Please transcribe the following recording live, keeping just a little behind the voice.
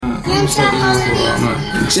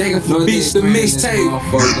Checking for beats, the mixtape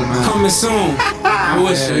coming soon. I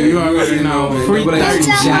wish you already know. Free 30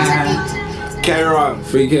 shot. KROCk,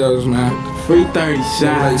 free kills, man. Free 30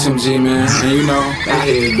 shot. Like G, man. And you know,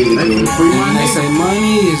 and they say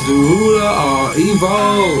money is the root of all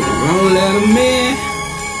evil. Don't let them in.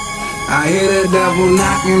 I hear the devil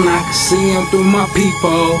knocking, I can see him through my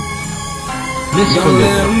peephole. Don't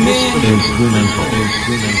let them in.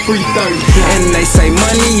 Free 30. And they say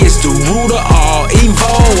money is the root of all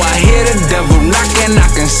evil. I hear the devil knocking, I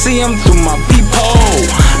can see him through my peephole.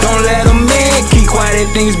 Don't let them in. Keep quiet,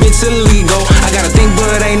 things bitch illegal. I gotta think,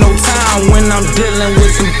 but ain't no time when I'm dealing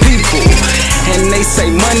with some people. And they say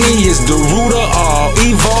money is the root of all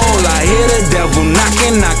evil. I hear the devil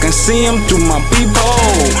knocking, I can see him through my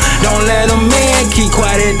peephole. Don't let them in. Keep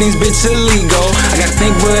quiet, things bitch illegal. I gotta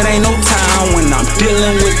think, but ain't no time when I'm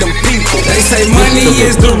dealing with them people. They say money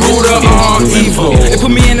is the root of all evil. They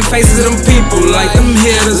put me in the faces of them people, like them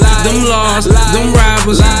hitters, them laws, them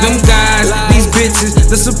robbers, them guys, these bitches,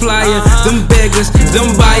 the supplier, them beggars, them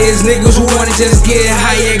buyers, niggas who wanna just get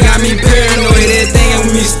higher. Got me paranoid, everything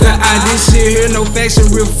with me stuck. I this shit here, no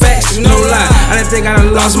faction, real facts, no lie. I didn't think I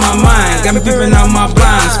done lost my mind. Got me peeping out my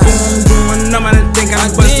blinds. Boom, doing numb, I didn't think I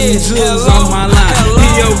done busting jewels on my line.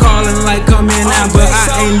 P.O. calling like coming out, but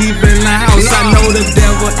I ain't leaving the house. I know the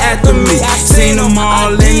devil after me. Seen them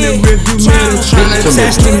all in the review mirror trying to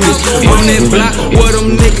test me. On that block, where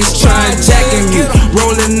them niggas trying jacking me.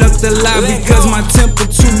 Rolling up the lie because my temper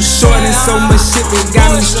too short and so much shit that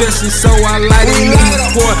got me stressing. So I light it in the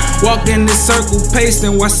port. Walk in the circle,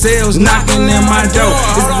 pacing while sales knocking in my door.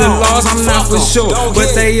 It's the laws, I'm not for sure,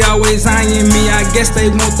 but they always eyeing me. I guess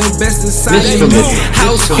they want the best inside of me.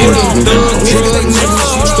 House full of thug drug niggas,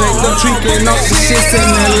 you straight up tweaking off the shits in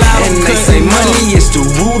the loud. And they say money is the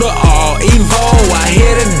root of all evil. I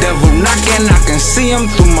hear the devil knocking, I can see him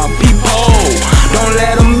through my peephole. Don't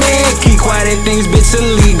let them in, keep quiet, things bitch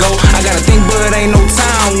illegal. I gotta think, but ain't no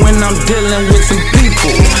time when I'm dealing with some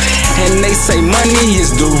people. And they say money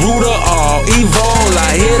is the root of all evil.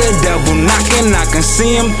 I hear the devil knocking, I can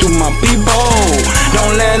see him through my peephole.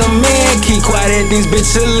 Don't let them in, keep quiet, things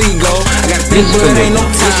bitch illegal. I gotta think, but ain't no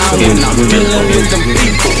time when I'm dealing with them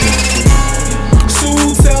people.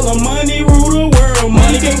 Sue tell them money rule the world,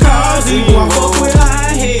 money can cause evil. I fuck with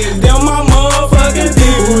high heads, them my motherfucking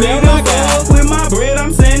people. Them I fuck with my bread,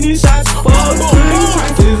 I'm sending shots. Fuck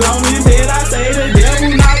prices on his head, I say the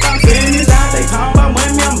devil knock, I'm sending shots. They talk about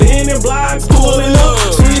money, I'm bending blocks, pulling up,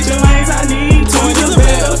 switching lanes, I need to just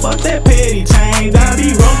better. Fuck that petty change, I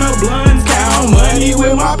be rolling up blunts, count money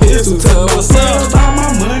with my pistol. Tell what's up about my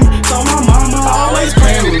money, so my mama always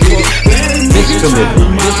praying with me. Let a nigga try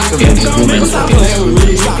me, don't never stop playing with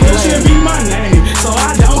me. It should be my name, so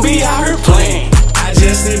I don't be out here playing. I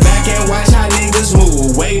just sit back and watch how niggas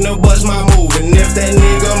move, waiting to bust my move. And if that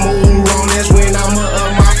nigga move wrong, that's when I'ma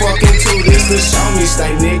up my fucking two. This to show me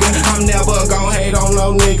stay, nigga. I'm never gon' hate on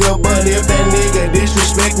no nigga, but if that nigga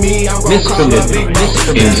disrespect me, I'm gon' call a big bro.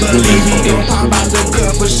 Best believe he gon' pop out the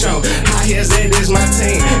cut for sure. High heels, that is my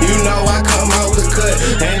team. You know I come out the cut,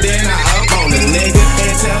 and then I up on the nigga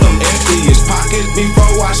and tell him empty his pockets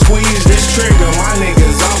before I squeeze this trigger. My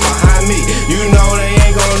niggas all behind me. You know they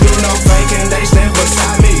ain't gon' do no faking, they stand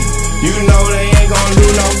beside me. You know they ain't gon' do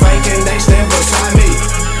no faking, they stand beside me.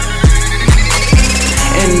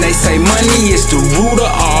 And they say money is the root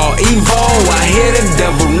of all evil. I hear the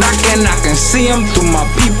devil knocking, I can see him through my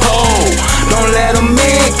peephole. Don't let them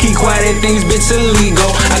in, keep quiet, things bitch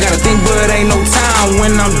illegal. I gotta think, but ain't no time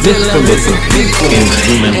when I'm dealing with some people.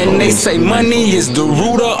 And they say money is the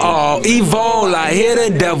root of all evil. I hear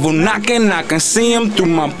the devil knocking, I can see him through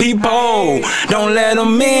my peephole. Don't let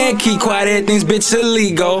them in, keep quiet, things bitch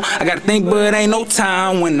illegal. I gotta think, but ain't no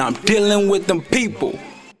time when I'm dealing with them people.